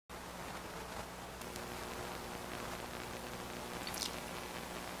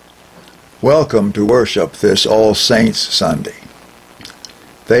Welcome to worship this All Saints Sunday.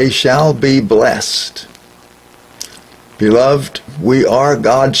 They shall be blessed. Beloved, we are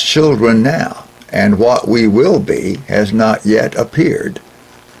God's children now, and what we will be has not yet appeared.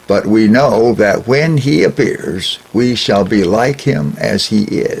 But we know that when he appears, we shall be like him as he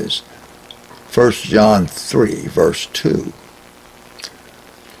is. 1 John 3, verse 2.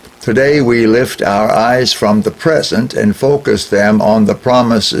 Today we lift our eyes from the present and focus them on the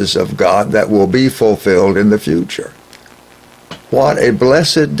promises of God that will be fulfilled in the future. What a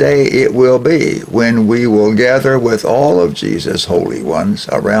blessed day it will be when we will gather with all of Jesus' holy ones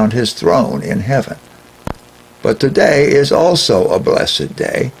around his throne in heaven. But today is also a blessed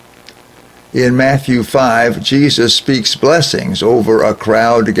day. In Matthew 5, Jesus speaks blessings over a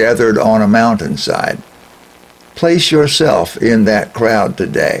crowd gathered on a mountainside. Place yourself in that crowd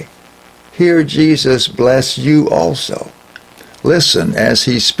today. Hear Jesus bless you also. Listen as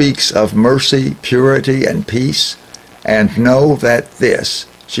he speaks of mercy, purity, and peace, and know that this,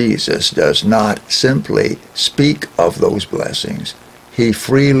 Jesus, does not simply speak of those blessings. He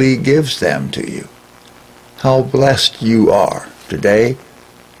freely gives them to you. How blessed you are today,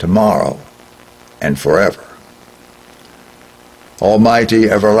 tomorrow, and forever. Almighty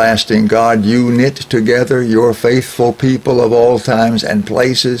everlasting God, you knit together your faithful people of all times and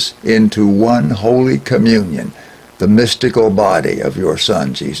places into one holy communion, the mystical body of your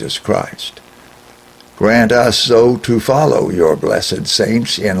Son, Jesus Christ. Grant us so to follow your blessed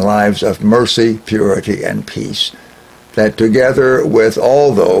saints in lives of mercy, purity, and peace, that together with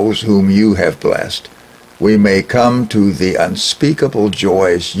all those whom you have blessed, we may come to the unspeakable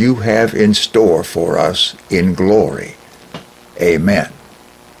joys you have in store for us in glory. Amen.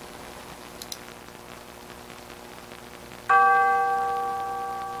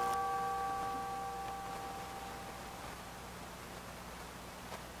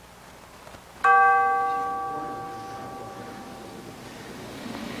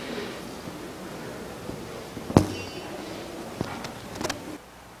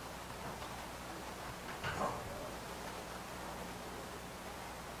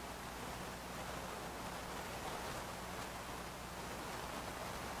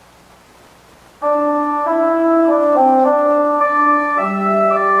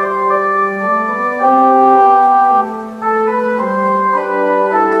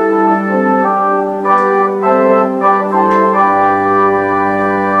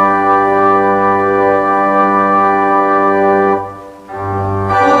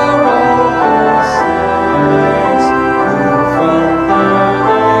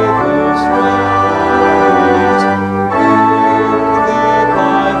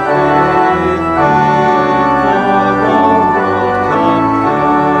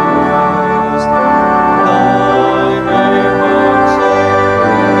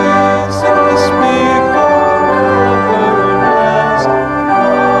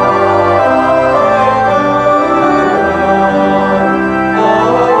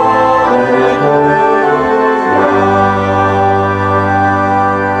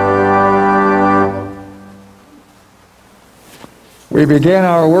 We begin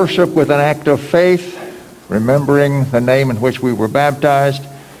our worship with an act of faith, remembering the name in which we were baptized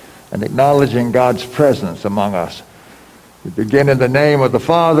and acknowledging God's presence among us. We begin in the name of the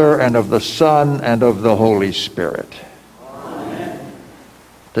Father and of the Son and of the Holy Spirit. Amen.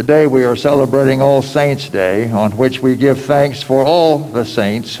 Today we are celebrating All Saints' Day, on which we give thanks for all the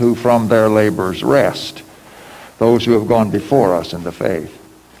saints who from their labors rest, those who have gone before us in the faith.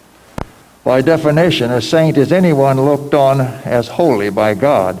 By definition, a saint is anyone looked on as holy by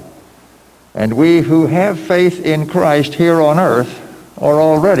God. And we who have faith in Christ here on earth are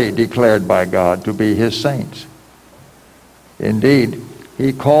already declared by God to be his saints. Indeed,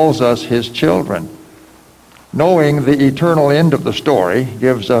 he calls us his children. Knowing the eternal end of the story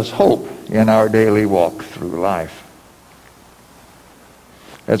gives us hope in our daily walk through life.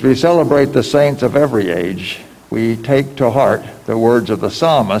 As we celebrate the saints of every age, we take to heart the words of the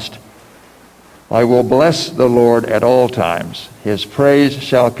psalmist, I will bless the Lord at all times. His praise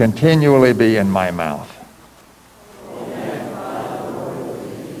shall continually be in my mouth.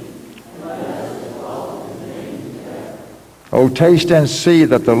 O taste and see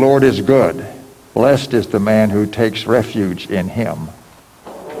that the Lord is good. Blessed is the man who takes refuge in him.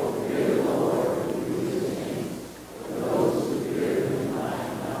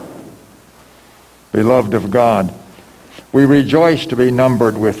 Beloved of God, we rejoice to be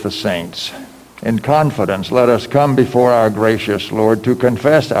numbered with the saints. In confidence, let us come before our gracious Lord to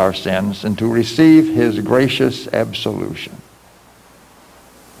confess our sins and to receive his gracious absolution.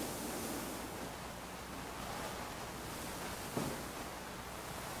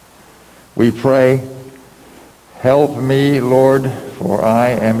 We pray, help me, Lord, for I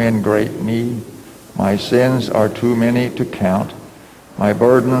am in great need. My sins are too many to count. My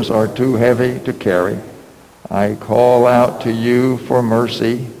burdens are too heavy to carry. I call out to you for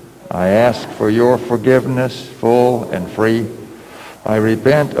mercy. I ask for your forgiveness, full and free. I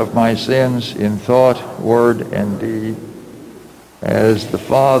repent of my sins in thought, word, and deed. As the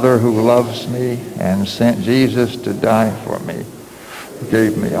Father who loves me and sent Jesus to die for me,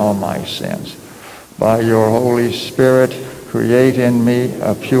 forgive me all my sins. By your Holy Spirit, create in me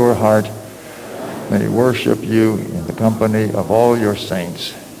a pure heart. May worship you in the company of all your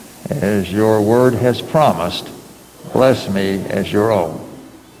saints. As your word has promised, bless me as your own.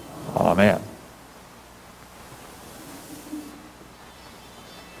 Amen.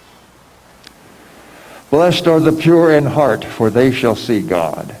 Blessed are the pure in heart, for they shall see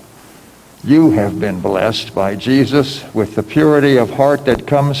God. You have been blessed by Jesus with the purity of heart that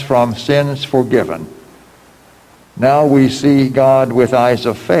comes from sins forgiven. Now we see God with eyes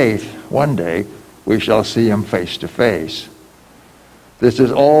of faith. One day we shall see him face to face. This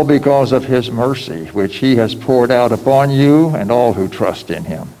is all because of his mercy, which he has poured out upon you and all who trust in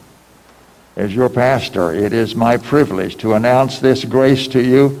him. As your pastor, it is my privilege to announce this grace to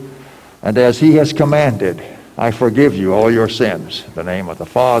you. And as he has commanded, I forgive you all your sins. In the name of the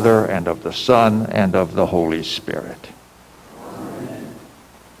Father, and of the Son, and of the Holy Spirit. Amen.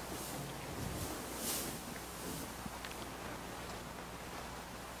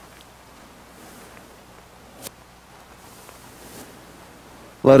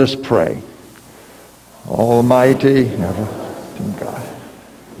 Let us pray. Almighty, everlasting God,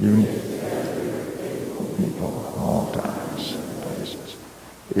 you people all times, places,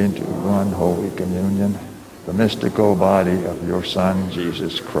 into one holy communion, the mystical body of your Son,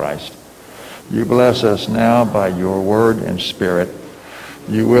 Jesus Christ. You bless us now by your word and spirit.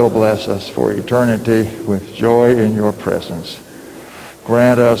 You will bless us for eternity with joy in your presence.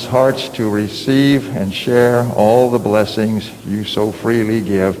 Grant us hearts to receive and share all the blessings you so freely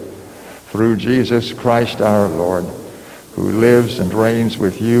give through Jesus Christ our Lord, who lives and reigns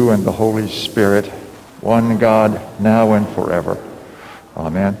with you and the Holy Spirit, one God, now and forever.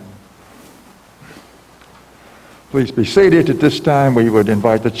 Amen. Please be seated. At this time, we would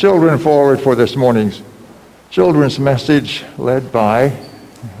invite the children forward for this morning's children's message led by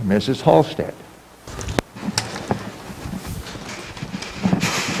Mrs. Halstead.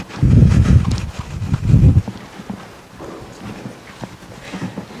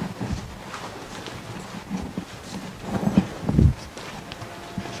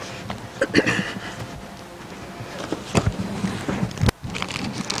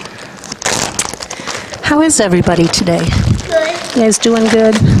 How is everybody today? Good. You guys doing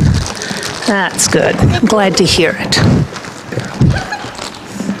good? That's good. I'm glad to hear it.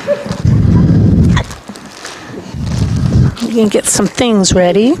 We can get some things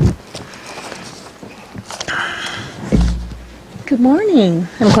ready. Good morning.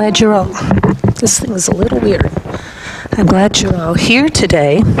 I'm glad you're all, this thing is a little weird. I'm glad you're all here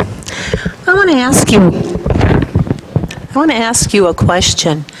today. I want to ask you a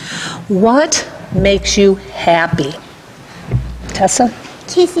question. What makes you happy? Tessa?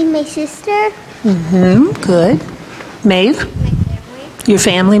 Kissing my sister. Good. Maeve? My family. Your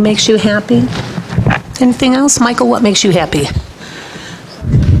family makes you happy? Anything else? Michael, what makes you happy?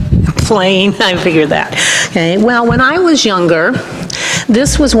 Playing. I figured that. Okay. Well, when I was younger,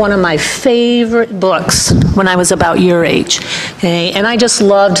 this was one of my favorite books when I was about your age. Okay, and I just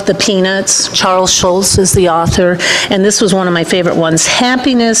loved the Peanuts. Charles Schulz is the author, and this was one of my favorite ones.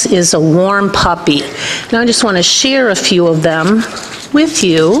 Happiness is a warm puppy. Now I just want to share a few of them with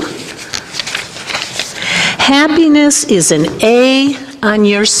you. Happiness is an A on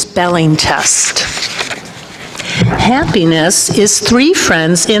your spelling test. Happiness is 3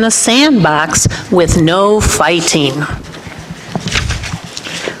 friends in a sandbox with no fighting.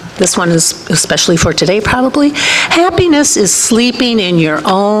 This one is especially for today, probably. Happiness is sleeping in your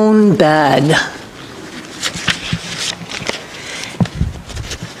own bed.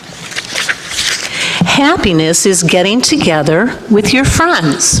 Happiness is getting together with your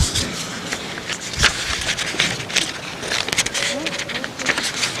friends.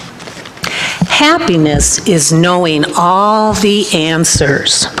 Happiness is knowing all the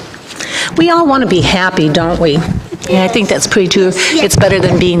answers. We all want to be happy, don't we? Yeah, I think that's pretty true. Yeah. It's better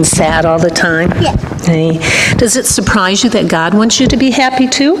than being sad all the time. Yeah. Okay. Does it surprise you that God wants you to be happy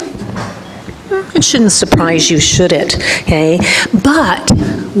too? It shouldn't surprise you, should it? Okay? But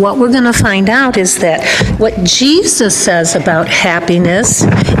what we're going to find out is that what Jesus says about happiness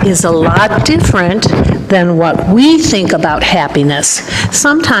is a lot different than what we think about happiness.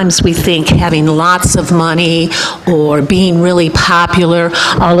 Sometimes we think having lots of money or being really popular,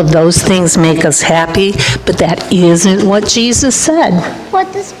 all of those things make us happy, but that isn't what Jesus said.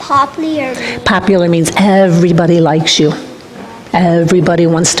 What does popular mean? Popular means everybody likes you. Everybody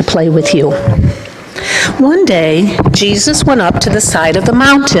wants to play with you. One day, Jesus went up to the side of the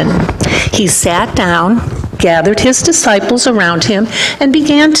mountain. He sat down, gathered his disciples around him, and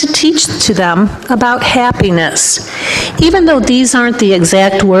began to teach to them about happiness. Even though these aren't the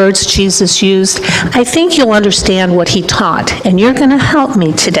exact words Jesus used, I think you'll understand what he taught, and you're going to help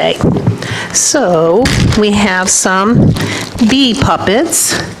me today. So, we have some bee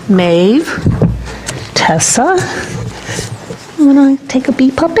puppets. Maeve, Tessa. You want to take a bee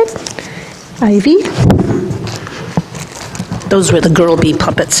puppet? Ivy. Those were the girl bee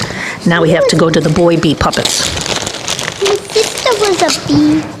puppets. Now we have to go to the boy bee puppets. My sister was a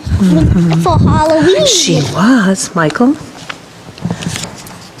bee for Halloween. She was, Michael.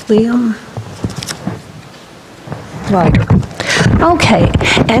 Liam. Right. Okay.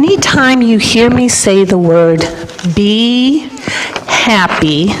 Anytime you hear me say the word be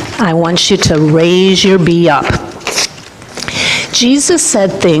happy, I want you to raise your bee up. Jesus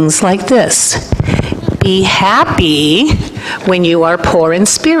said things like this: be happy when you are poor in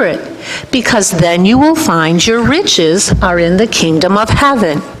spirit, because then you will find your riches are in the kingdom of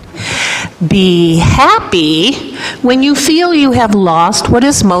heaven. Be happy when you feel you have lost what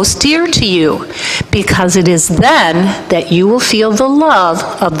is most dear to you, because it is then that you will feel the love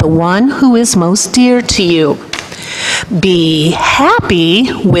of the one who is most dear to you. Be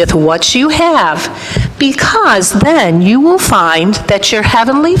happy with what you have, because then you will find that your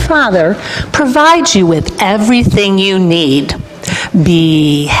Heavenly Father provides you with everything you need.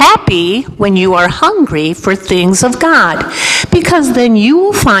 Be happy when you are hungry for things of God, because then you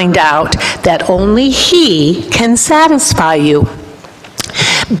will find out that only He can satisfy you.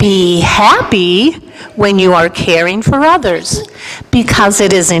 Be happy when you are caring for others, because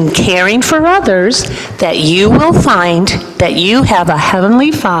it is in caring for others that you will find that you have a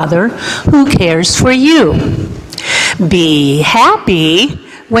Heavenly Father who cares for you. Be happy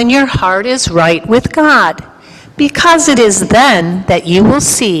when your heart is right with God, because it is then that you will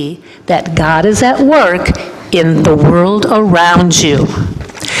see that God is at work in the world around you.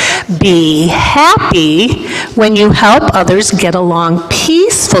 Be happy when you help others get along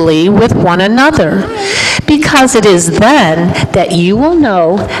peacefully with one another, because it is then that you will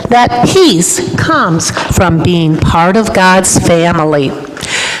know that peace comes from being part of God's family.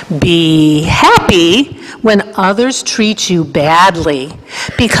 Be happy when others treat you badly,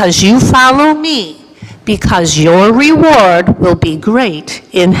 because you follow me, because your reward will be great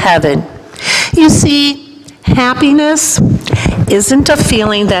in heaven. You see, happiness isn't a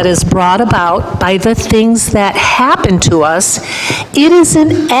feeling that is brought about by the things that happen to us. It is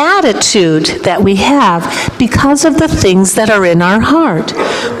an attitude that we have because of the things that are in our heart.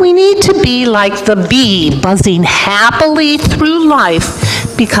 We need to be like the bee, buzzing happily through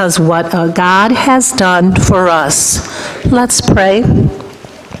life because what God has done for us. Let's pray.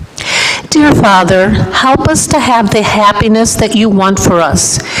 Dear Father, help us to have the happiness that you want for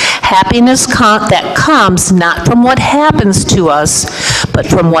us. Happiness that comes not from what happens to us, but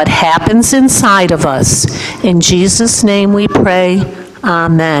from what happens inside of us. In Jesus' name we pray,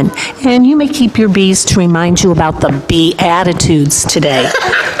 amen. And you may keep your bees to remind you about the Beatitudes today.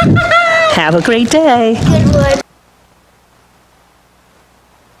 Have a great day. Good word.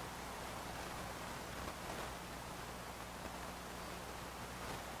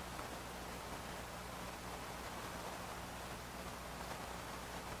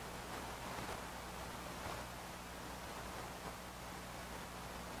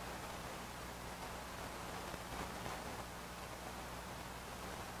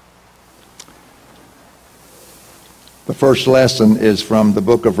 The first lesson is from the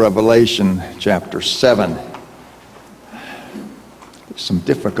book of Revelation, chapter 7. There's some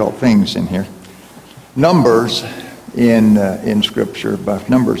difficult things in here. Numbers in Scripture, but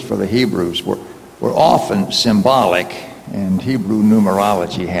numbers for the Hebrews were often symbolic, and Hebrew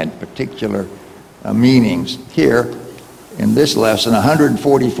numerology had particular meanings. Here, in this lesson,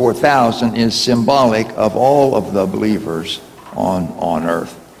 144,000 is symbolic of all of the believers on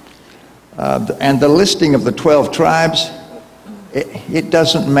earth. And the listing of the 12 tribes, it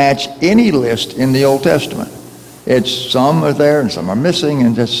doesn't match any list in the Old Testament. It's some are there and some are missing,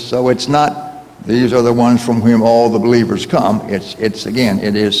 and so it's not, these are the ones from whom all the believers come. It's again,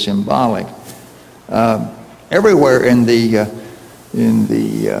 it is symbolic. Everywhere in the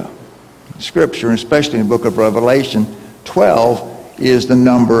Scripture, especially in the book of Revelation, 12 is the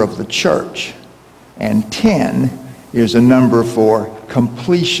number of the church, and 10 is a number for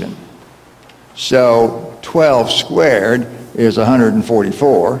completion. So 12 squared is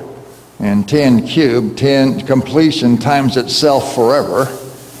 144, and 10 cubed, 10 completion times itself forever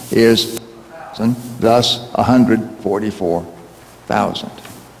is 1,000, thus 144,000.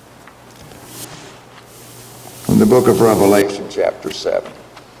 From the book of Revelation, chapter 7.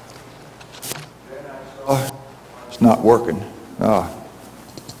 It's not working.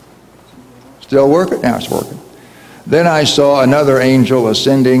 Still working? Now it's working. Then I saw another angel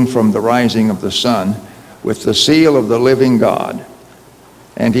ascending from the rising of the sun with the seal of the living God.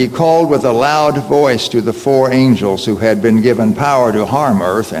 And he called with a loud voice to the 4 angels who had been given power to harm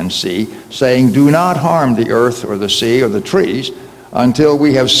earth and sea, saying, "Do not harm the earth or the sea or the trees until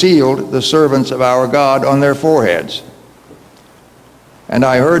we have sealed the servants of our God on their foreheads." And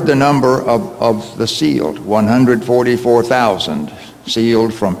I heard the number of the sealed, 144,000,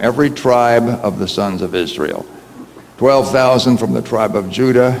 sealed from every tribe of the sons of Israel. 12,000 from the tribe of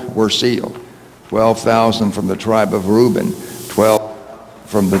Judah were sealed, 12,000 from the tribe of Reuben, 12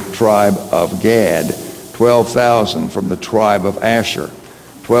 from the tribe of Gad, 12,000 from the tribe of Asher,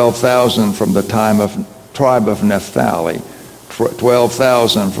 12,000 from the tribe of Naphtali,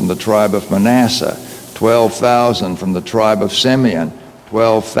 12,000 from the tribe of Manasseh, 12,000 from the tribe of Simeon,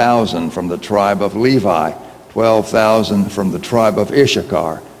 12,000 from the tribe of Levi, 12,000 from the tribe of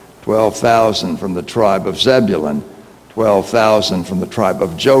Issachar, 12,000 from the tribe of Zebulun, 12,000 from the tribe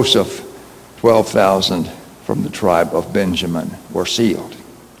of Joseph, 12,000 from the tribe of Benjamin were sealed.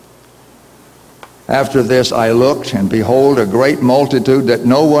 After this I looked, and behold, a great multitude that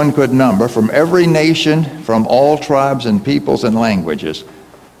no one could number, from every nation, from all tribes and peoples and languages,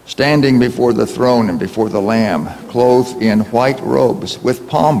 standing before the throne and before the Lamb, clothed in white robes, with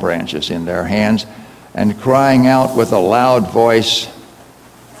palm branches in their hands, and crying out with a loud voice,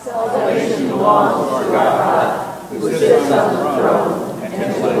 "Salvation belongs to our God, who sits on the throne, and to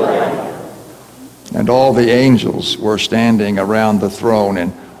the Lamb." And all the angels were standing around the throne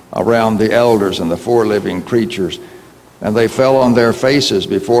and around the elders and the 4 living creatures, and they fell on their faces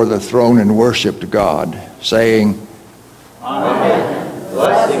before the throne and worshipped God, saying, "Amen.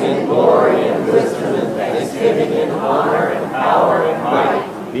 Blessing and glory and wisdom and thanksgiving and honor and power and might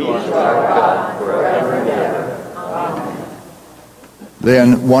be to our God forever and ever. Amen."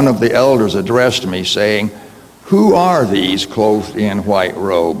 Then one of the elders addressed me, saying, "Who are these clothed in white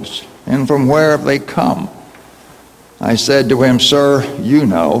robes, and from where have they come?" I said to him, "Sir, you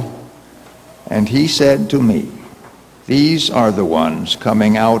know." And he said to me, "These are the ones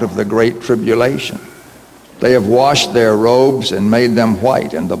coming out of the great tribulation. They have washed their robes and made them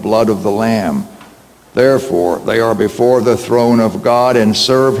white in the blood of the Lamb. Therefore they are before the throne of God and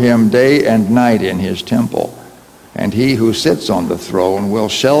serve him day and night in his temple. And he who sits on the throne will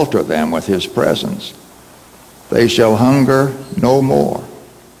shelter them with his presence. They shall hunger no more,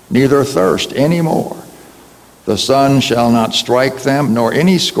 neither thirst any more. The sun shall not strike them, nor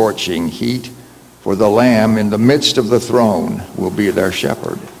any scorching heat, for the Lamb in the midst of the throne will be their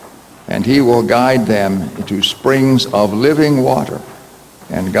shepherd. And he will guide them to springs of living water,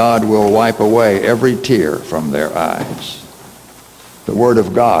 and God will wipe away every tear from their eyes." The word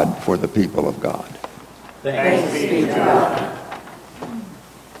of God for the people of God. Thanks be to God.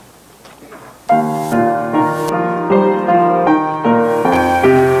 Shall be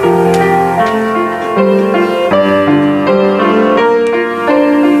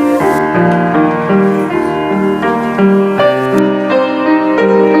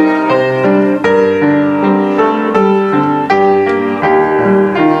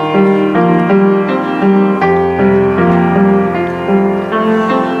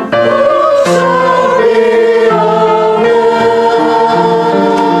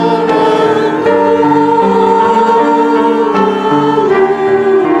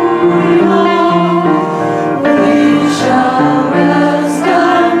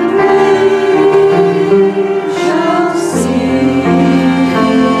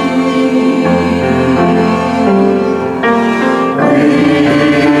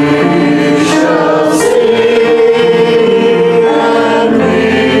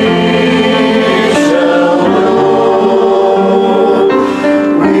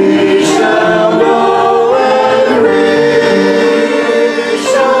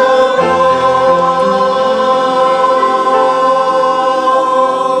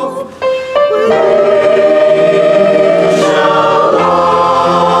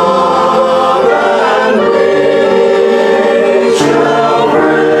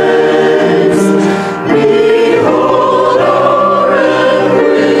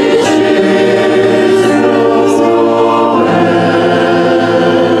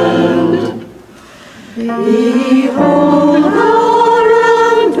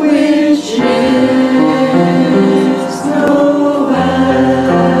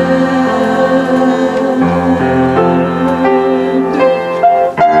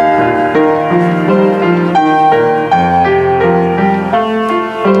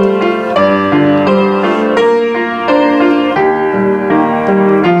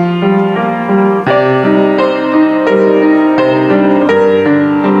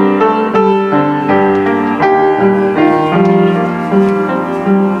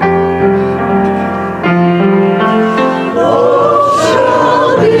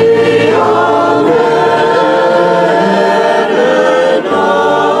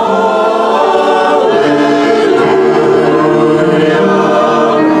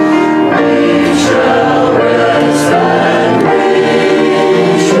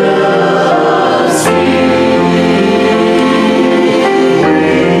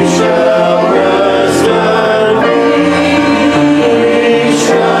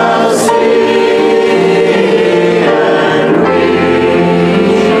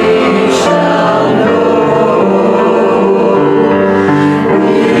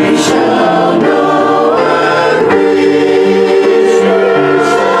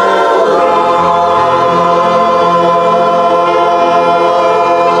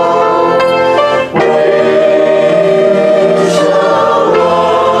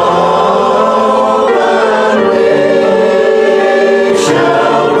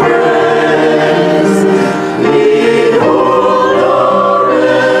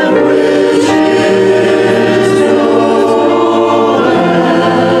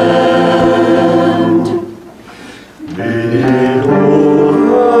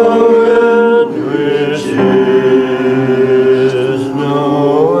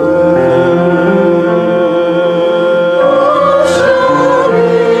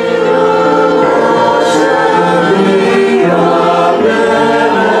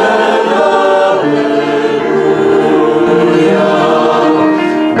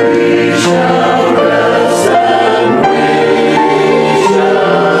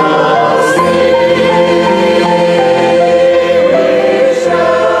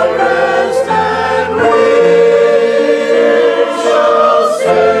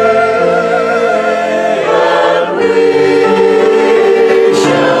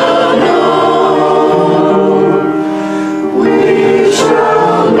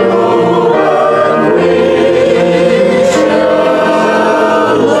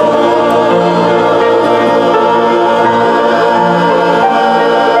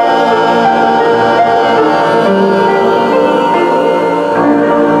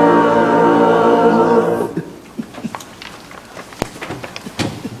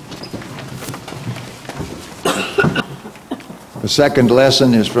second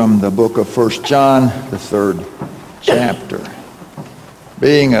lesson is from the book of 1 John, the 3rd chapter.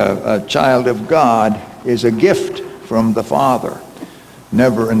 Being a child of God is a gift from the Father,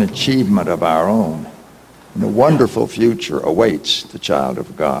 never an achievement of our own. And a wonderful future awaits the child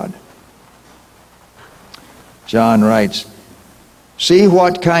of God. John writes, "See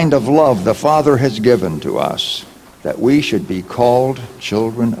what kind of love the Father has given to us, that we should be called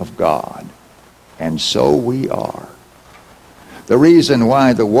children of God. And so we are. The reason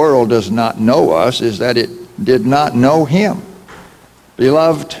why the world does not know us is that it did not know him.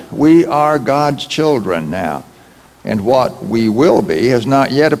 Beloved, we are God's children now, and what we will be has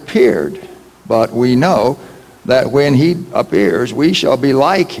not yet appeared. But we know that when he appears, we shall be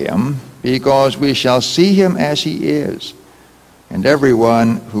like him, because we shall see him as he is. And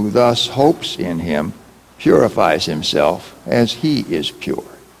everyone who thus hopes in him purifies himself as he is pure."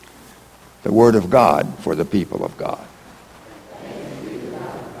 The word of God for the people of God.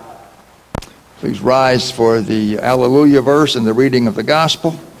 Please rise for the Alleluia verse and the reading of the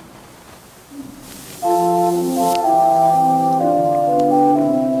gospel.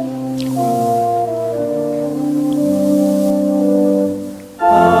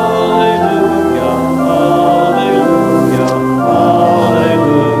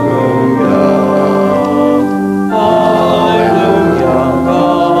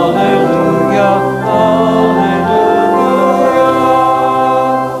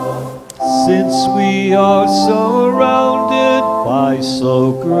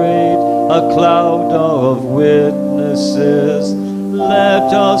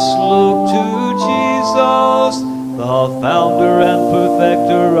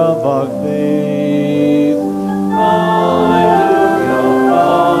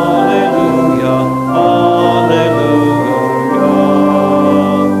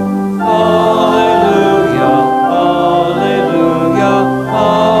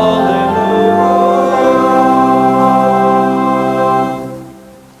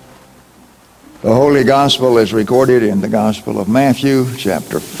 Gospel is recorded in the Gospel of Matthew,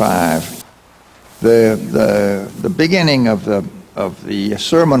 chapter 5. The beginning of the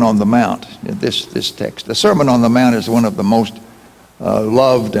Sermon on the Mount. This text, the Sermon on the Mount, is one of the most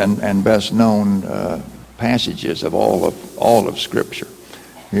loved and best known passages of all of Scripture.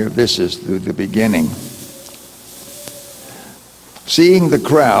 Here, this is the beginning. Seeing the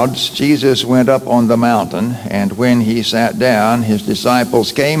crowds, Jesus went up on the mountain, and when he sat down, his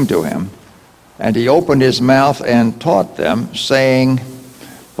disciples came to him. And he opened his mouth and taught them, saying,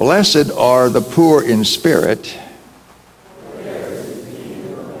 "Blessed are the poor in spirit.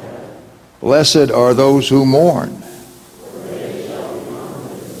 Blessed are those who mourn.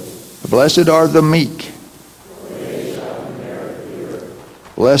 Blessed are the meek.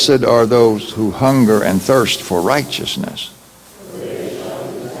 Blessed are those who hunger and thirst for righteousness.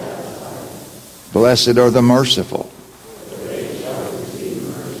 Blessed are the merciful.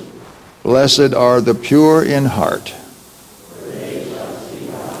 Blessed are the pure in heart.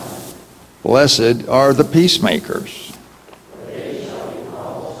 Blessed are the peacemakers.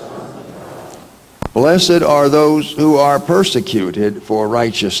 Blessed are those who are persecuted for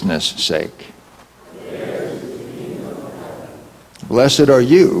righteousness' sake. Blessed are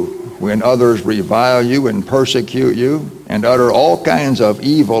you when others revile you and persecute you and utter all kinds of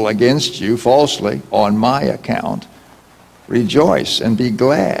evil against you falsely on my account. Rejoice and be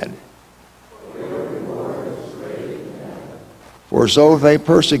glad. For so they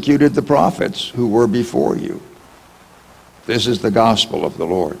persecuted the prophets who were before you." This is the gospel of the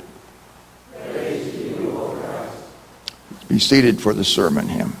Lord. Praise to you, O Christ. Be seated for the sermon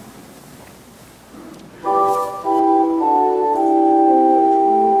hymn.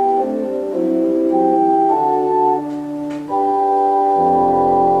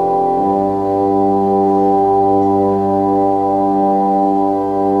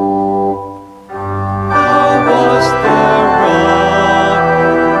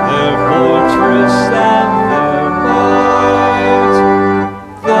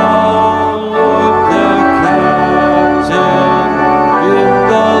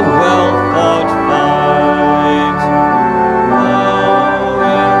 The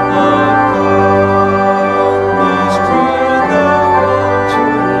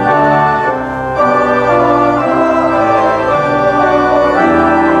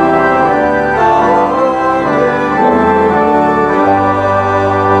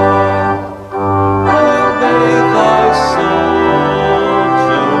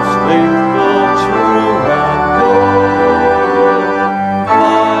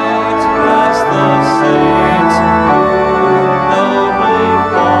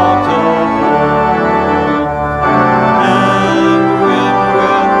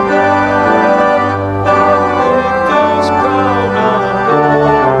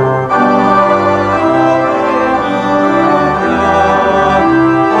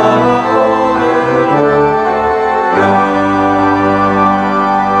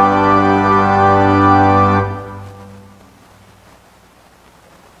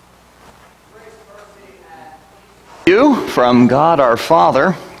from God our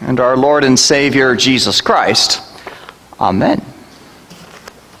Father and our Lord and Savior Jesus Christ. Amen.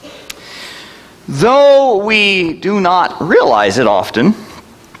 Though we do not realize it often,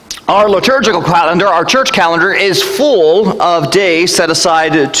 our liturgical calendar, our church calendar, is full of days set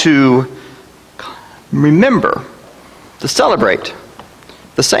aside to remember, to celebrate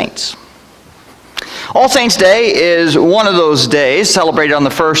the saints. All Saints' Day is one of those days, celebrated on the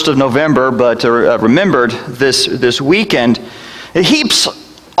 1st of November, but remembered this weekend. It heaps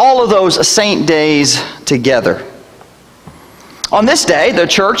all of those saint days together. On this day, the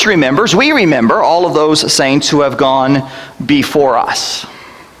church remembers, we remember all of those saints who have gone before us.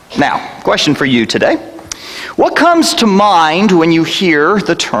 Now, question for you today. What comes to mind when you hear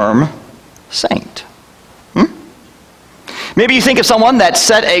the term saint? Maybe you think of someone that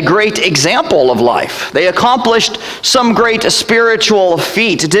set a great example of life. They accomplished some great spiritual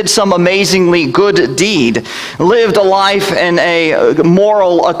feat, did some amazingly good deed, lived a life in a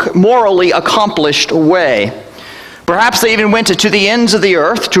morally accomplished way. Perhaps they even went to the ends of the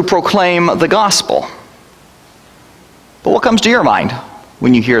earth to proclaim the gospel. But what comes to your mind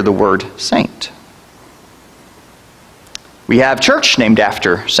when you hear the word saint? We have church named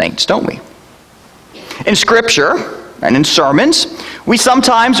after saints, don't we? In Scripture and in sermons, we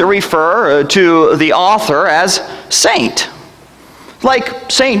sometimes refer to the author as saint,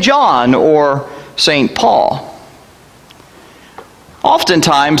 like St. John or St. Paul.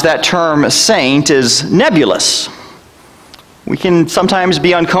 Oftentimes that term saint is nebulous. We can sometimes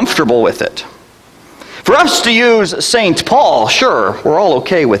be uncomfortable with it. For us to use St. Paul, sure, we're all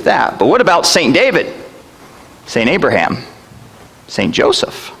okay with that. But what about St. David, St. Abraham, St.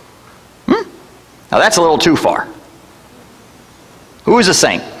 Joseph? Now that's a little too far. Who is a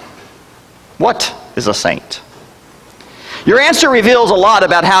saint? What is a saint? Your answer reveals a lot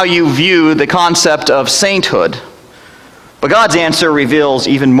about how you view the concept of sainthood. But God's answer reveals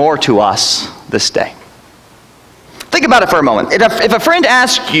even more to us this day. Think about it for a moment. If a friend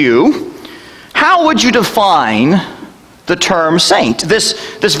asked you, how would you define the term saint, this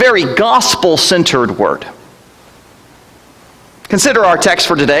very gospel-centered word? Consider our text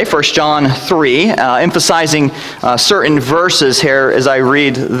for today, 1 John 3, emphasizing certain verses here as I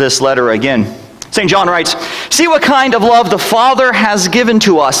read this letter again. St. John writes, "See what kind of love the Father has given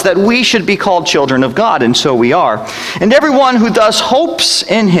to us, that we should be called children of God, and so we are. And everyone who thus hopes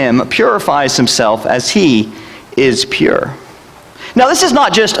in him purifies himself as he is pure." Now this is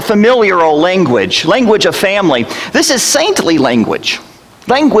not just familial language, language of family. This is saintly language,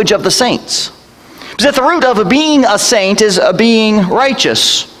 language of the saints. Because at the root of being a saint is being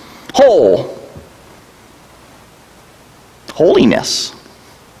righteous, whole, holiness,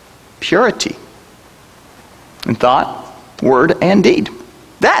 purity, in thought, word, and deed.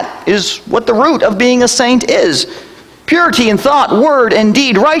 That is what the root of being a saint is. Purity in thought, word, and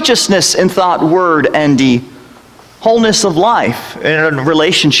deed. Righteousness in thought, word, and deed. Wholeness of life in a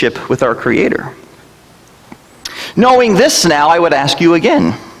relationship with our Creator. Knowing this now, I would ask you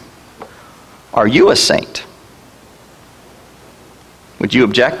again, are you a saint? Would you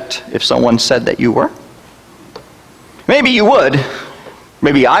object if someone said that you were? Maybe you would.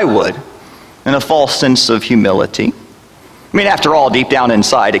 Maybe I would. In a false sense of humility. I mean, after all, deep down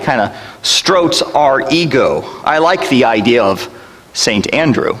inside, it kind of strokes our ego. I like the idea of St.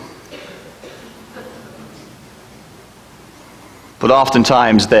 Andrew. But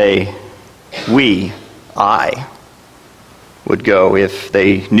oftentimes I would go, if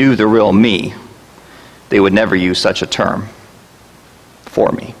they knew the real me, they would never use such a term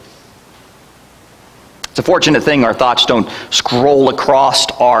for me. It's a fortunate thing our thoughts don't scroll across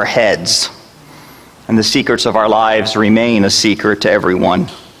our heads, and the secrets of our lives remain a secret to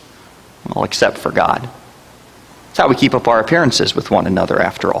everyone, well, except for God. It's how we keep up our appearances with one another,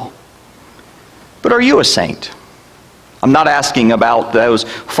 after all. But are you a saint? I'm not asking about those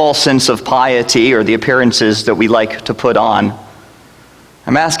false sense of piety or the appearances that we like to put on.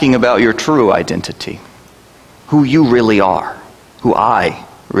 I'm asking about your true identity, who you really are, who I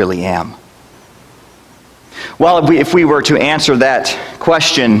really am. Well, if we were to answer that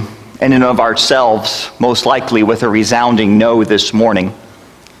question in and of ourselves, most likely with a resounding no this morning,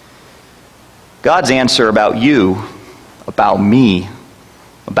 God's answer about you, about me,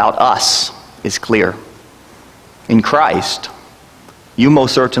 about us is clear. In Christ, you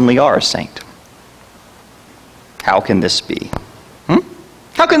most certainly are a saint. How can this be?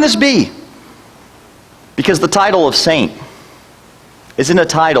 How can this be? Because the title of saint isn't a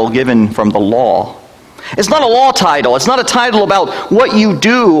title given from the law. It's not a law title. It's not a title about what you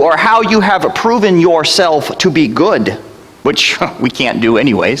do or how you have proven yourself to be good, which we can't do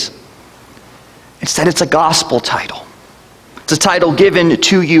anyways. Instead, it's a gospel title. It's a title given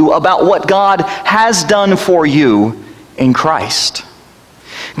to you about what God has done for you in Christ.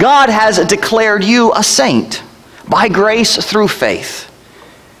 God has declared you a saint by grace through faith.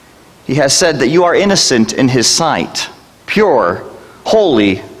 He has said that you are innocent in His sight, pure,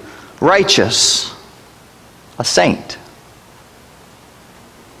 holy, righteous, a saint.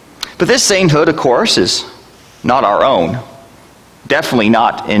 But this sainthood, of course, is not our own. Definitely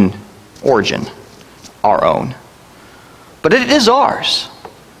not in origin our own. But it is ours.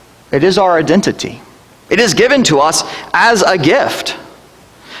 It is our identity. It is given to us as a gift.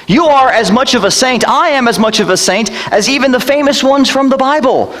 You are as much of a saint, I am as much of a saint, as even the famous ones from the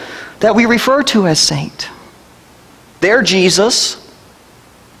Bible that we refer to as saint. Their Jesus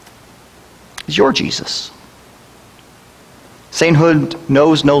is your Jesus. Sainthood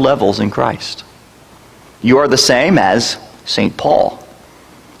knows no levels in Christ. You are the same as St. Paul,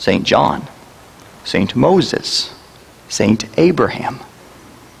 St. John, St. Moses, St. Abraham.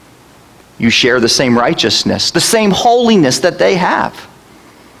 You share the same righteousness, the same holiness that they have.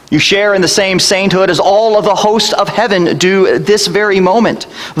 You share in the same sainthood as all of the hosts of heaven do this very moment.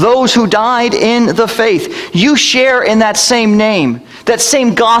 Those who died in the faith. You share in that same name, that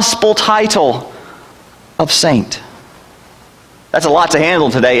same gospel title of saint. That's a lot to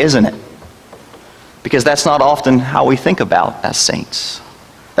handle today, isn't it? Because that's not often how we think about as saints.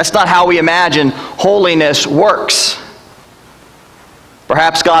 That's not how we imagine holiness works.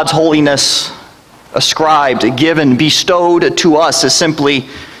 Perhaps God's holiness ascribed, given, bestowed to us is simply,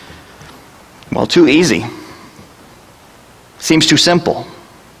 well, too easy. Seems too simple.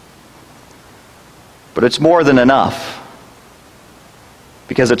 But it's more than enough.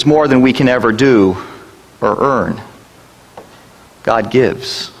 Because it's more than we can ever do or earn. God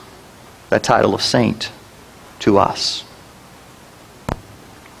gives that title of saint to us.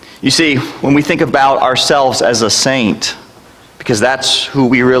 You see, when we think about ourselves as a saint, because that's who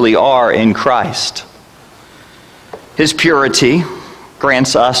we really are in Christ, His purity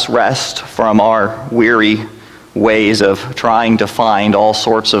grants us rest from our weary ways of trying to find all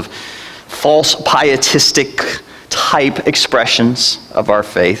sorts of false pietistic type expressions of our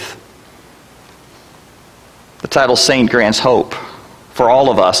faith. The title saint grants hope for all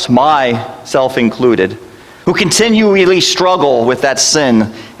of us, myself included, who continually struggle with that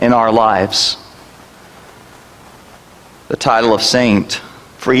sin in our lives. The title of saint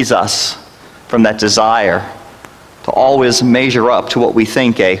frees us from that desire to always measure up to what we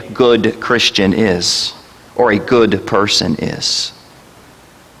think a good Christian is, or a good person is.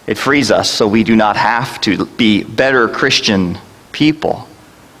 It frees us so we do not have to be better Christian people,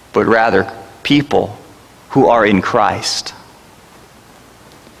 but rather people who are in Christ.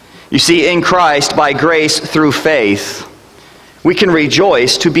 You see, in Christ, by grace through faith, we can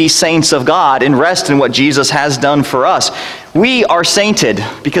rejoice to be saints of God and rest in what Jesus has done for us. We are sainted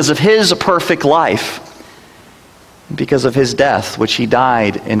because of His perfect life, because of His death, which He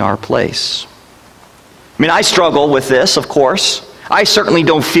died in our place. I mean, I struggle with this, of course. I certainly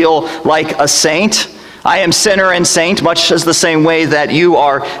don't feel like a saint. I am sinner and saint, much as the same way that you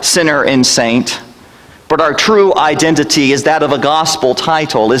are sinner and saint. But our true identity is that of a gospel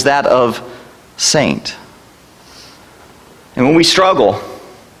title, is that of saint. And when we struggle,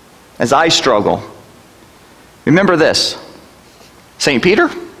 as I struggle, remember this. St. Peter?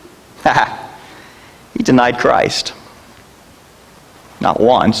 He denied Christ. Not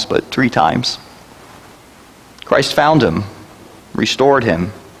once, but 3 times. Christ found him, restored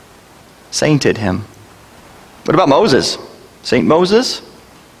him, sainted him. What about Moses? St. Moses?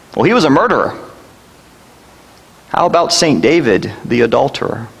 Well, he was a murderer. How about St. David, the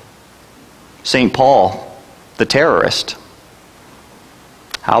adulterer? St. Paul, the terrorist?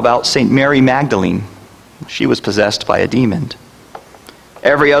 How about St. Mary Magdalene? She was possessed by a demon.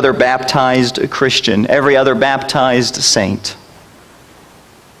 Every other baptized Christian, every other baptized saint,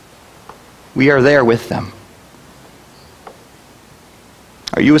 we are there with them.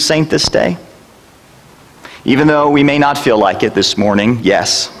 Are you a saint this day? Even though we may not feel like it this morning,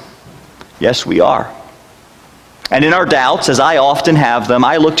 yes. Yes, we are. And in our doubts, as I often have them,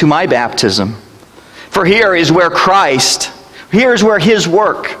 I look to my baptism. For here is where Christ, here is where His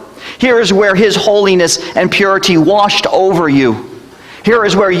work, here is where His holiness and purity washed over you. Here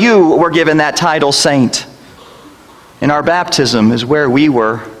is where you were given that title, saint. In our baptism is where we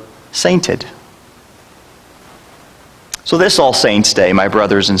were sainted. So this All Saints' Day, my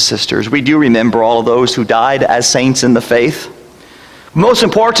brothers and sisters, we do remember all of those who died as saints in the faith. Most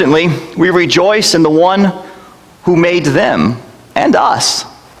importantly, we rejoice in the one who made them and us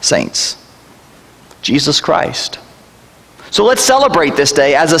saints, Jesus Christ. So let's celebrate this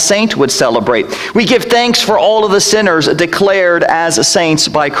day as a saint would celebrate. We give thanks for all of the sinners declared as saints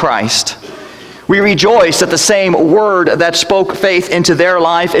by Christ. We rejoice that the same word that spoke faith into their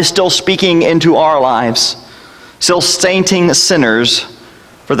life is still speaking into our lives, still sainting sinners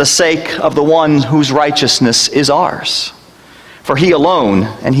for the sake of the one whose righteousness is ours. For he alone,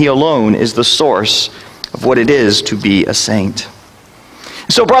 and he alone, is the source of what it is to be a saint.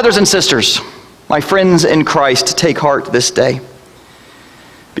 So, brothers and sisters, my friends in Christ, take heart this day,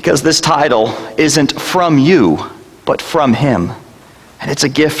 because this title isn't from you, but from him, and it's a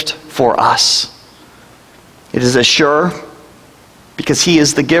gift for us. It is assured because he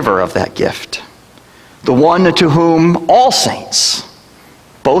is the giver of that gift, the one to whom all saints,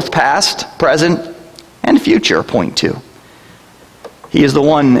 both past, present, and future, point to. He is the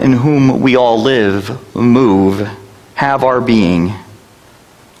one in whom we all live, move, have our being.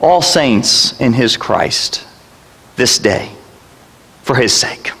 All saints in his Christ this day, for his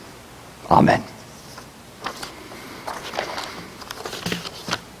sake. Amen.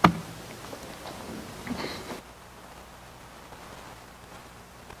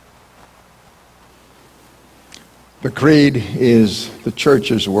 The Creed is the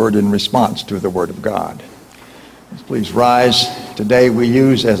church's word in response to the Word of God. Please rise. Today we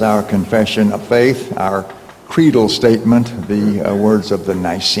use as our confession of faith, our creedal statement, the words of the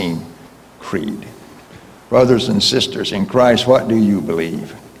Nicene Creed. Brothers and sisters in Christ, what do you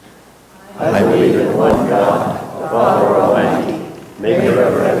believe? I believe in one God, the Father Almighty, maker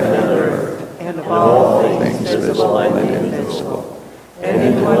of heaven and earth, and of all things visible and invisible, and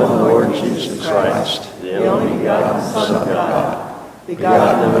in one Lord Jesus Christ, the only begotten Son of God,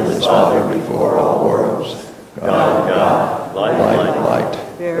 begotten of his Father before all worlds, God of God, light of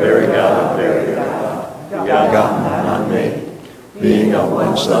light, very God of very God, begotten, not made, being of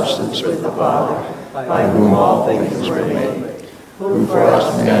one substance with the Father, by whom all things were made, who for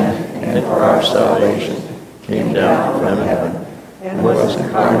us men and for our salvation came down from heaven, and was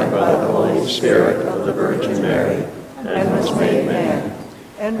incarnate by the Holy Spirit of the Virgin Mary, and was made man,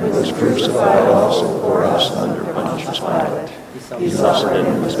 and was crucified also for us under Pontius Pilate. He suffered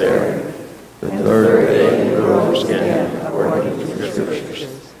and was buried. The third day he rose again according to the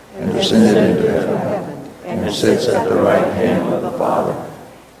Scriptures, and ascended into heaven, and sits at the right hand of the Father.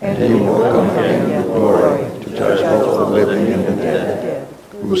 And he will come again with glory to judge both the living and the dead,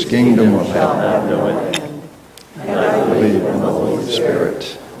 whose kingdom will have no end. And I believe in the Holy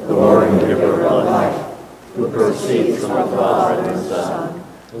Spirit, the Lord and giver of life, who proceeds from the Father and the Son,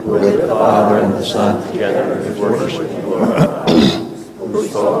 who with the Father and the Son together is worshipped and glorified, who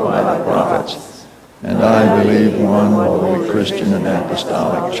spoke by the prophets. And I believe one holy Christian and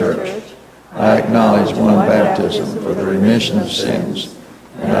apostolic church. I acknowledge one baptism for the remission of sins,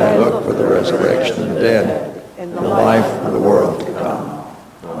 and I look for the resurrection of the dead and the life of the world to come.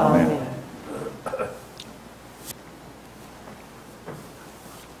 Amen.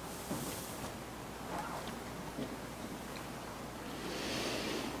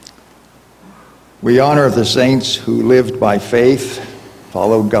 We honor the saints who lived by faith,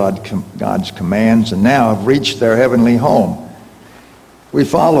 followed God's commands, and now have reached their heavenly home. We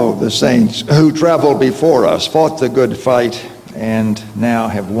follow the saints who traveled before us, fought the good fight, and now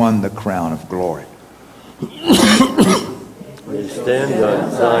have won the crown of glory. We stand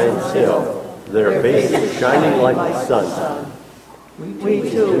on Zion's hill, their faces shining like the sun. We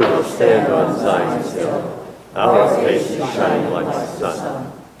too will stand on Zion's hill, our faces shining like the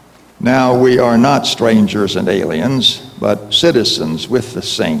sun. Now we are not strangers and aliens, but citizens with the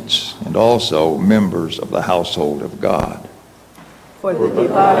saints, and also members of the household of God. For the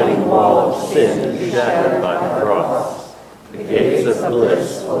dividing wall of sin is shattered by the cross. The gates of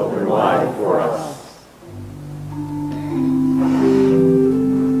bliss open wide for us.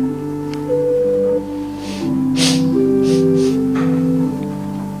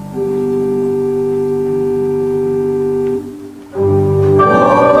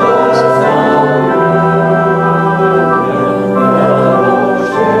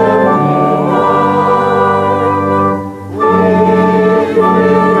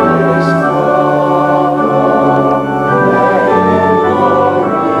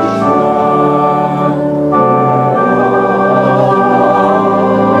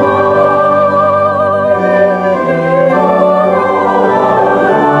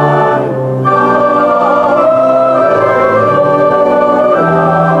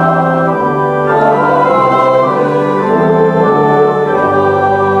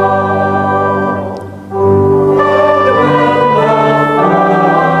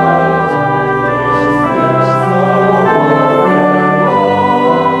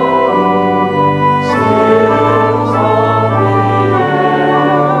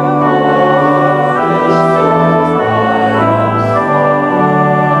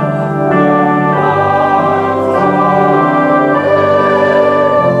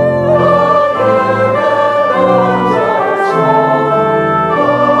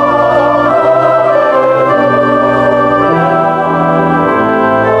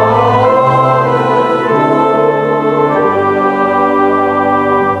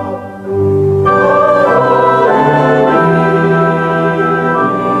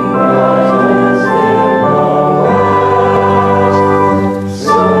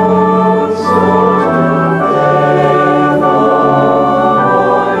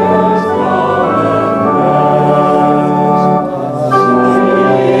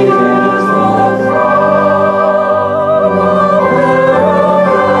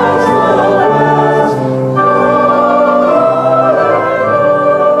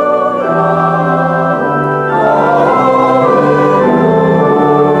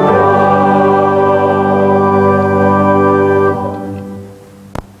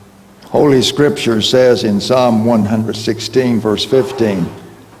 Holy Scripture says in Psalm 116, verse 15,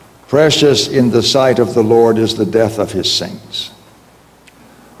 "Precious in the sight of the Lord is the death of his saints."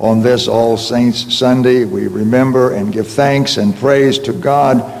 On this All Saints Sunday, we remember and give thanks and praise to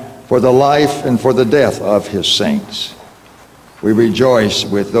God for the life and for the death of his saints. We rejoice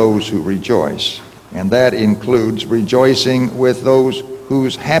with those who rejoice, and that includes rejoicing with those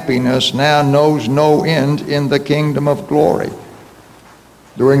whose happiness now knows no end in the kingdom of glory.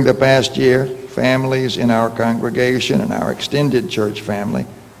 During the past year, families in our congregation and our extended church family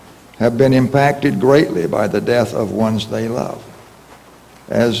have been impacted greatly by the death of ones they love.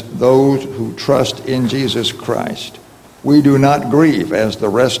 As those who trust in Jesus Christ, we do not grieve as the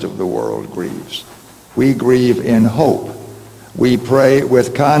rest of the world grieves. We grieve in hope. We pray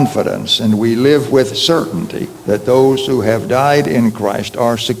with confidence, and we live with certainty that those who have died in Christ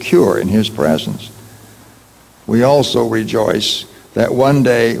are secure in his presence. We also rejoice that one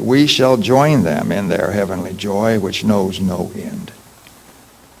day we shall join them in their heavenly joy, which knows no end.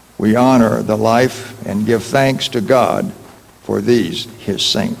 We honor the life and give thanks to God for these, his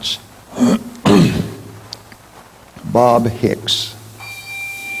saints. Bob Hicks,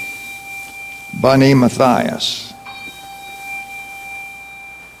 Bunny Matthias,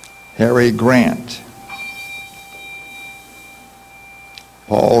 Harry Grant,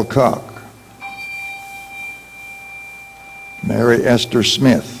 Paul Cook, Mary Esther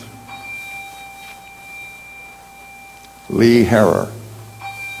Smith, Lee Harrer,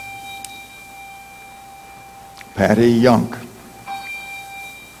 Patty Yunk,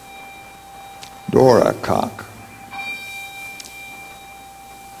 Dora Cock,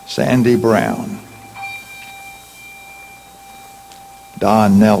 Sandy Brown,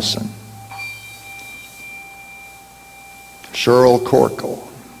 Don Nelson, Cheryl Corkle,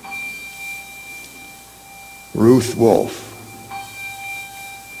 Ruth Wolf,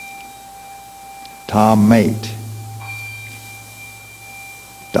 Tom Mate,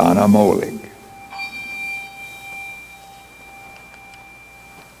 Donna Molig.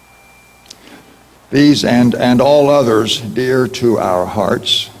 These and all others dear to our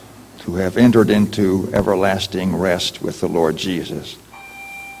hearts who have entered into everlasting rest with the Lord Jesus.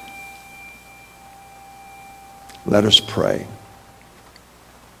 Let us pray.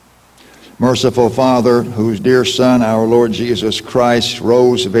 Merciful Father, whose dear Son, our Lord Jesus Christ,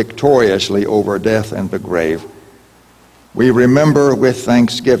 rose victoriously over death and the grave, we remember with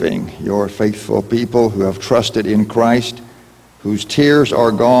thanksgiving your faithful people who have trusted in Christ, whose tears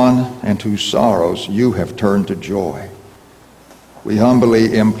are gone and whose sorrows you have turned to joy. We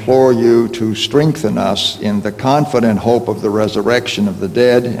humbly implore you to strengthen us in the confident hope of the resurrection of the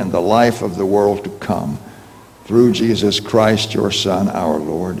dead and the life of the world to come, through Jesus Christ, your Son, our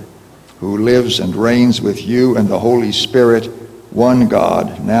Lord, who lives and reigns with you and the Holy Spirit, one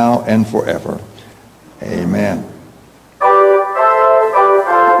God, now and forever. Amen.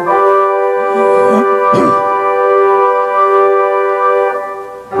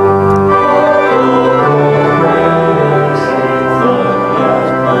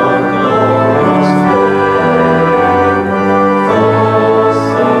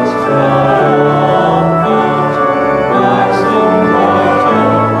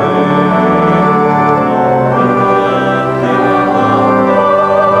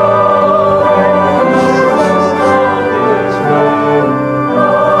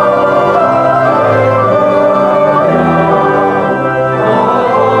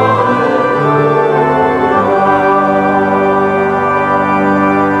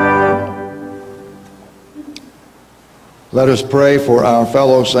 Let us pray for our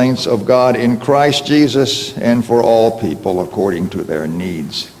fellow saints of God in Christ Jesus and for all people according to their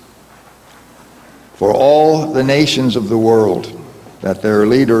needs. For all the nations of the world, that their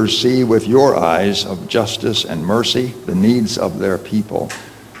leaders see with your eyes of justice and mercy the needs of their people,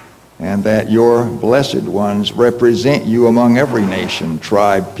 and that your blessed ones represent you among every nation,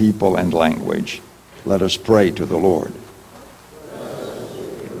 tribe, people, and language. Let us pray to the Lord.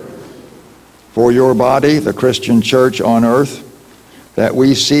 For your body, the Christian church on earth, that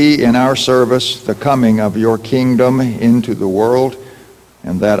we see in our service the coming of your kingdom into the world,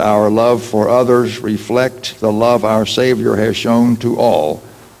 and that our love for others reflect the love our Savior has shown to all,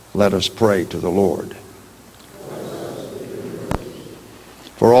 let us pray to the Lord.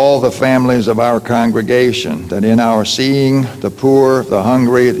 For all the families of our congregation, that in our seeing the poor, the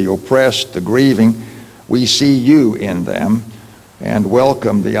hungry, the oppressed, the grieving, we see you in them, and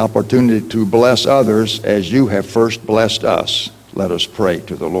welcome the opportunity to bless others as you have first blessed us. Let us pray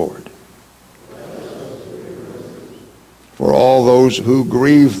to the Lord. For all those who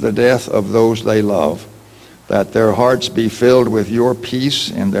grieve the death of those they love, that their hearts be filled with your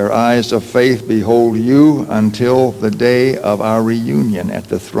peace and their eyes of faith behold you until the day of our reunion at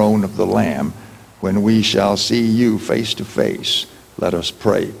the throne of the Lamb, when we shall see you face to face. Let us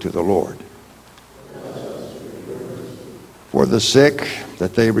pray to the Lord. For the sick,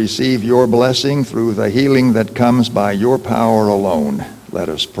 that they receive your blessing through the healing that comes by your power alone, let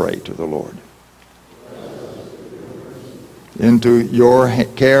us pray to the Lord. Into your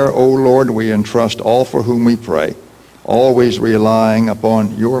care, O Lord, we entrust all for whom we pray, always relying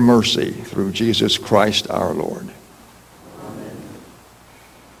upon your mercy through Jesus Christ our Lord. Amen.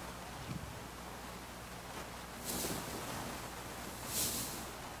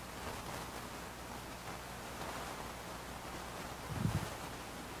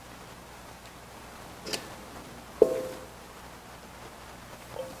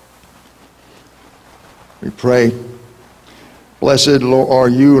 We pray, blessed are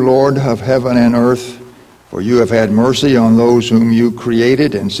you, Lord of heaven and earth, for you have had mercy on those whom you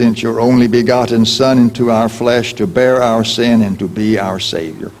created and sent your only begotten Son into our flesh to bear our sin and to be our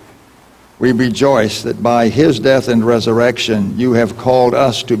Savior. We rejoice that by his death and resurrection you have called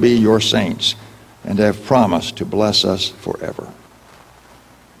us to be your saints and have promised to bless us forever.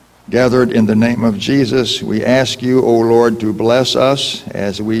 Gathered in the name of Jesus, we ask you, O Lord, to bless us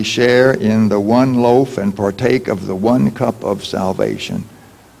as we share in the one loaf and partake of the one cup of salvation.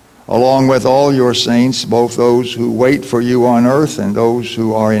 Along with all your saints, both those who wait for you on earth and those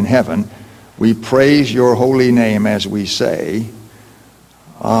who are in heaven, we praise your holy name as we say,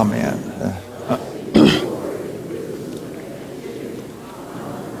 Amen.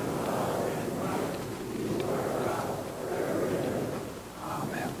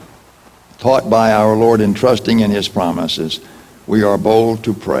 Taught by our Lord and trusting in his promises, we are bold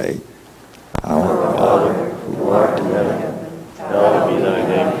to pray. Our Father, who art in heaven, hallowed be thy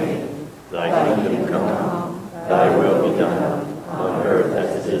name. Thy kingdom come, thy will be done, on earth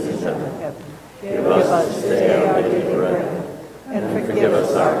as it is in heaven. Give us this day our daily bread, and forgive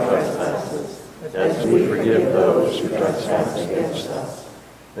us our trespasses, as we forgive those who trespass against us.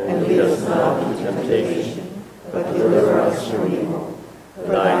 And lead us not into temptation, but deliver us from evil. For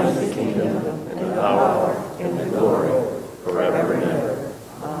thine is the kingdom, and the power, and the glory, forever and ever.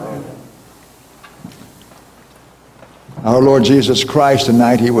 Amen. Our Lord Jesus Christ, the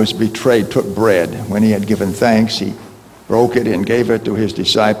night he was betrayed, took bread. When he had given thanks, he broke it and gave it to his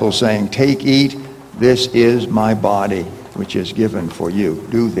disciples, saying, Take, eat, this is my body, which is given for you.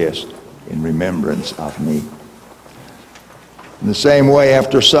 Do this in remembrance of me. In the same way,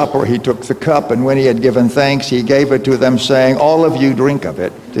 after supper, he took the cup, and when he had given thanks, he gave it to them, saying, All of you drink of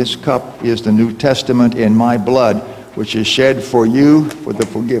it. This cup is the New Testament in my blood, which is shed for you for the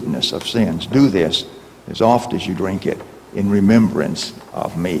forgiveness of sins. Do this as oft as you drink it in remembrance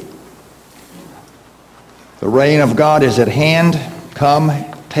of me. The reign of God is at hand. Come,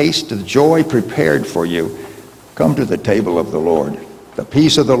 taste the joy prepared for you. Come to the table of the Lord. The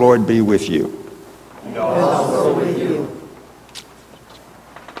peace of the Lord be with you. And also with you.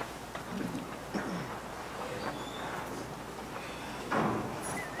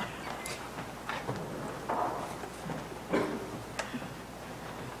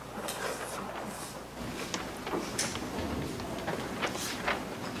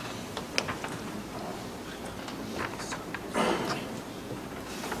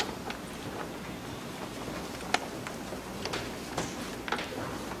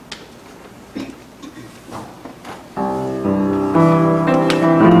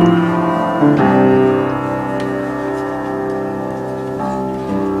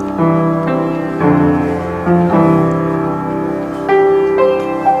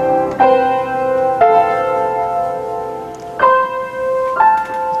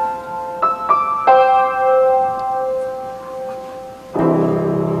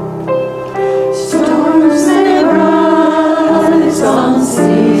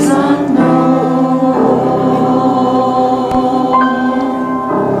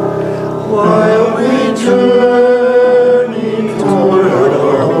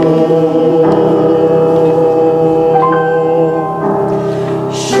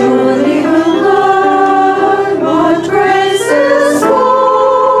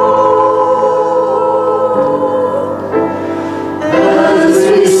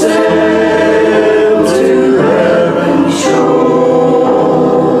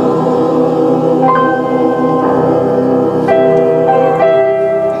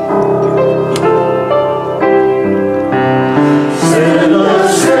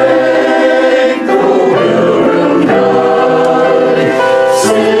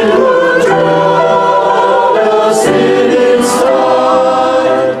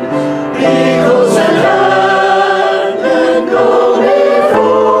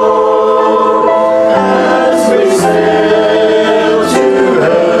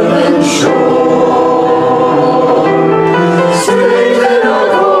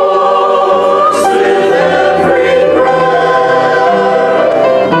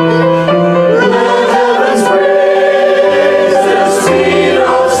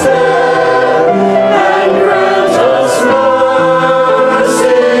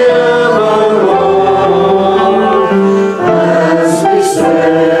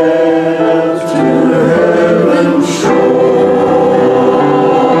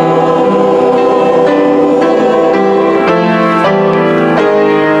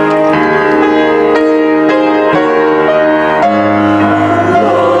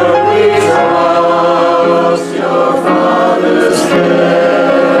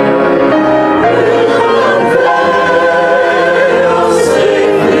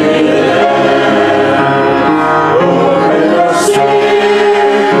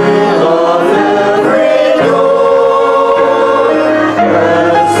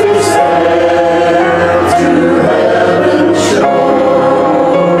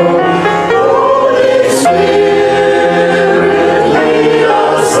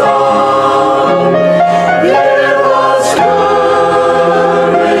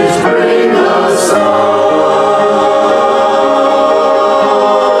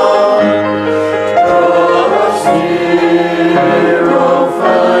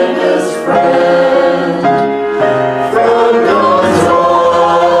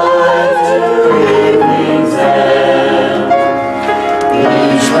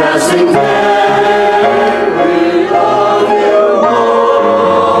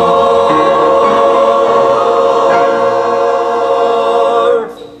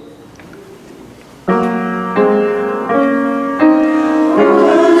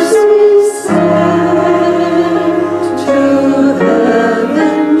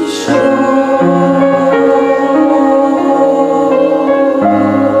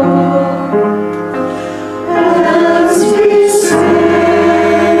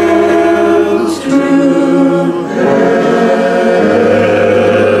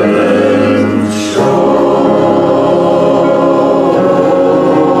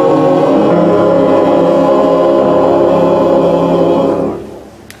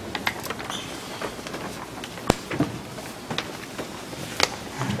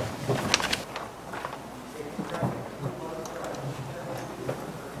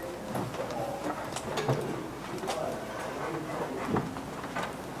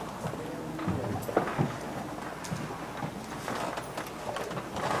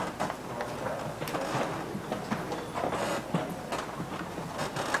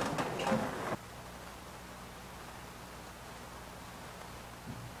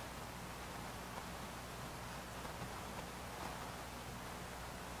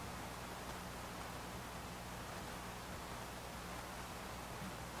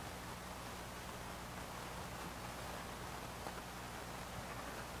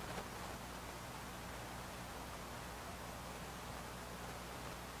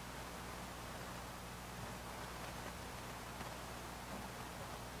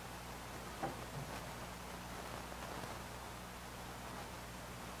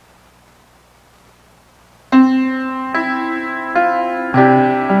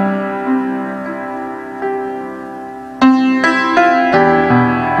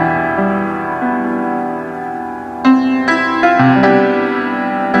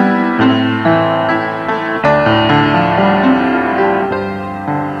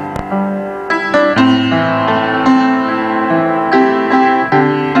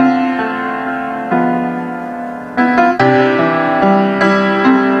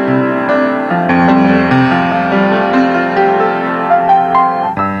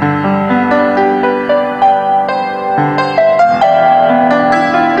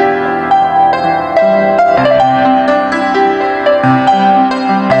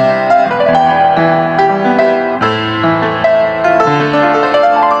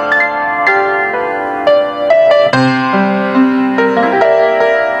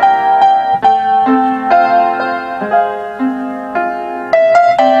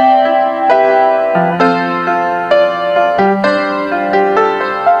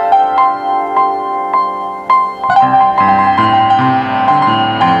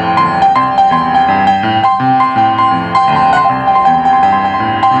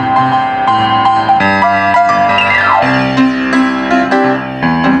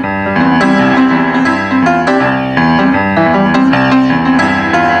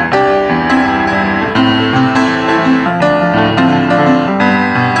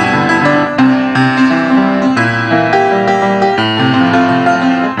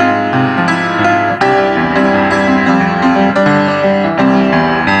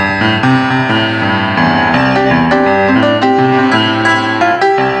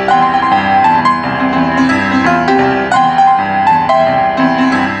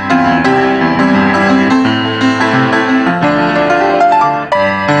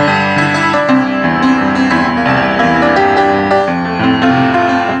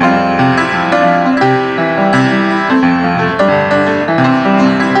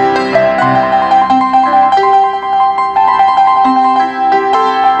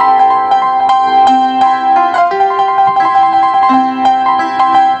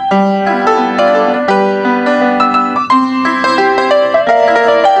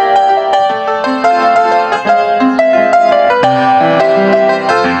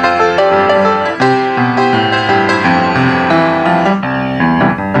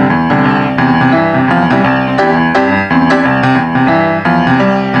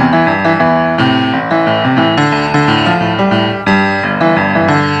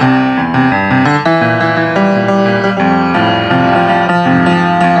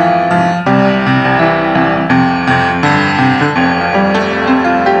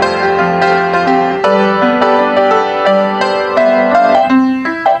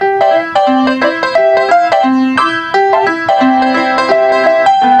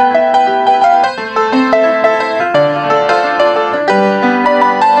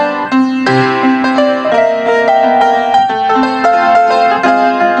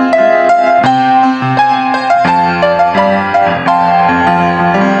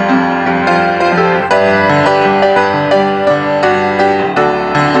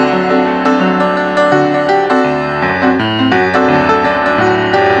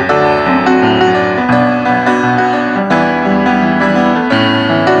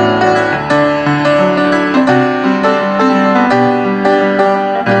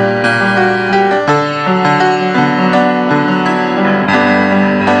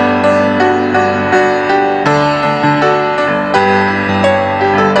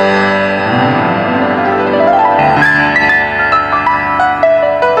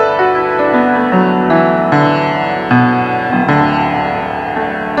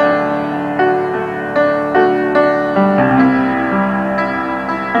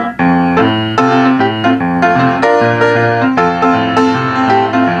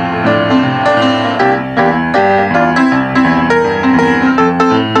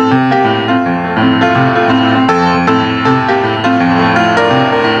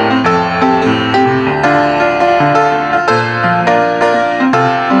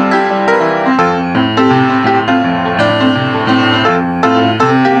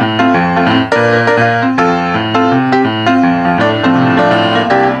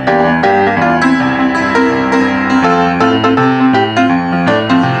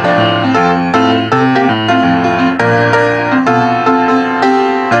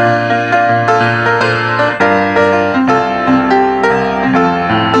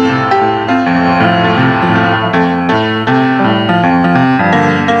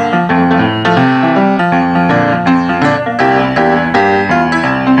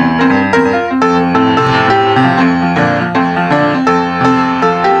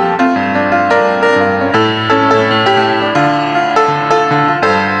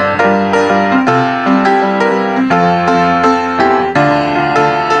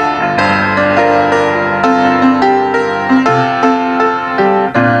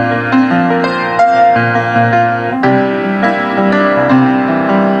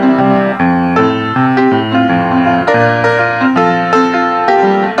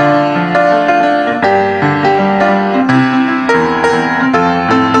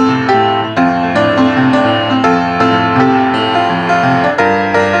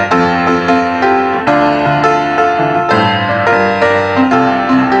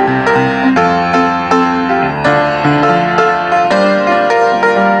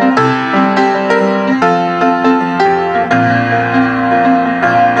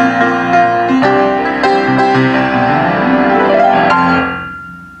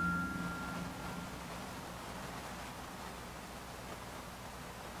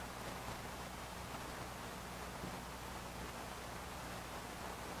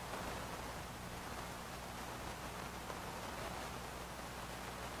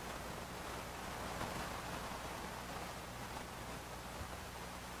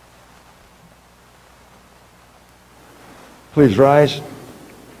 Please rise.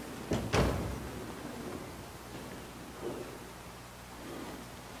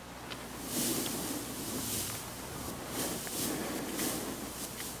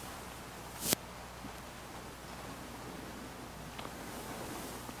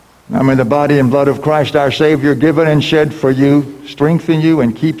 Now may the body and blood of Christ our Savior, given and shed for you, strengthen you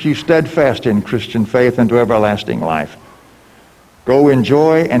and keep you steadfast in Christian faith unto everlasting life. Go in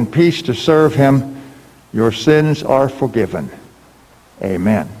joy and peace to serve him. Your sins are forgiven.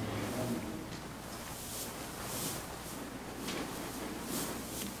 Amen.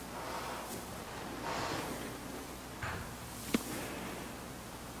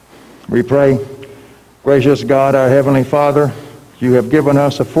 We pray, gracious God, our Heavenly Father, you have given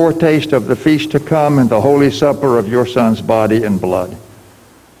us a foretaste of the feast to come and the holy supper of your Son's body and blood.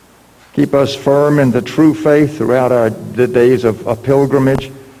 Keep us firm in the true faith throughout the days of a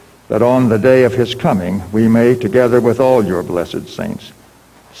pilgrimage, that on the day of his coming we may, together with all your blessed saints,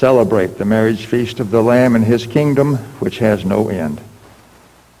 celebrate the marriage feast of the Lamb in his kingdom, which has no end.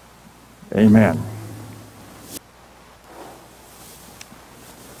 Amen.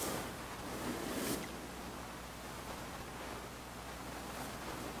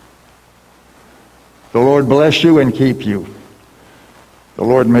 The Lord bless you and keep you. The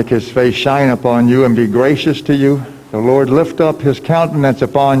Lord make his face shine upon you and be gracious to you. The Lord lift up his countenance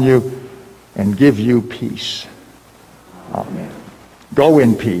upon you and give you peace. Amen. Go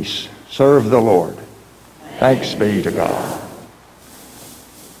in peace. Serve the Lord. Thanks be to God.